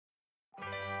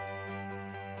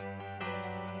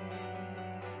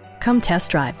Come test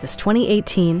drive this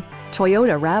 2018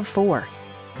 Toyota RAV4.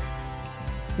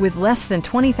 With less than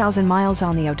 20,000 miles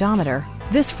on the odometer,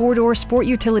 this four-door sport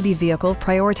utility vehicle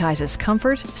prioritizes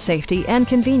comfort, safety, and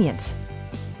convenience.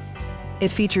 It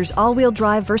features all-wheel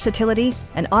drive versatility,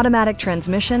 an automatic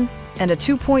transmission, and a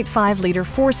 2.5-liter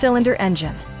four-cylinder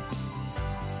engine.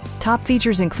 Top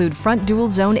features include front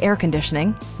dual-zone air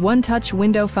conditioning, one-touch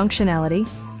window functionality,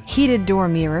 heated door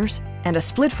mirrors, and a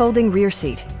split-folding rear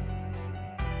seat.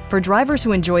 For drivers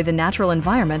who enjoy the natural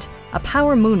environment, a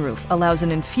power moonroof allows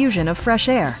an infusion of fresh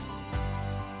air.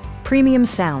 Premium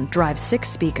sound drives 6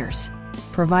 speakers,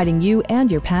 providing you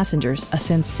and your passengers a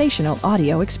sensational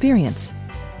audio experience.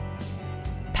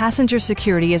 Passenger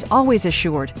security is always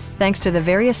assured thanks to the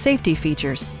various safety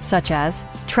features such as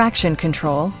traction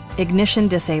control, ignition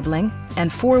disabling,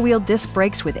 and 4-wheel disc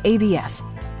brakes with ABS.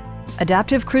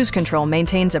 Adaptive Cruise Control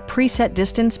maintains a preset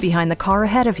distance behind the car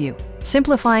ahead of you,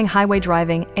 simplifying highway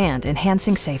driving and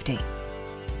enhancing safety.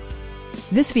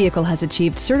 This vehicle has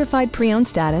achieved certified pre-owned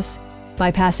status by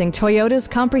passing Toyota's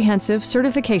comprehensive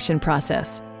certification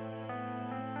process.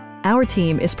 Our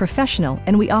team is professional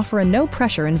and we offer a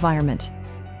no-pressure environment.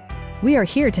 We are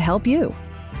here to help you.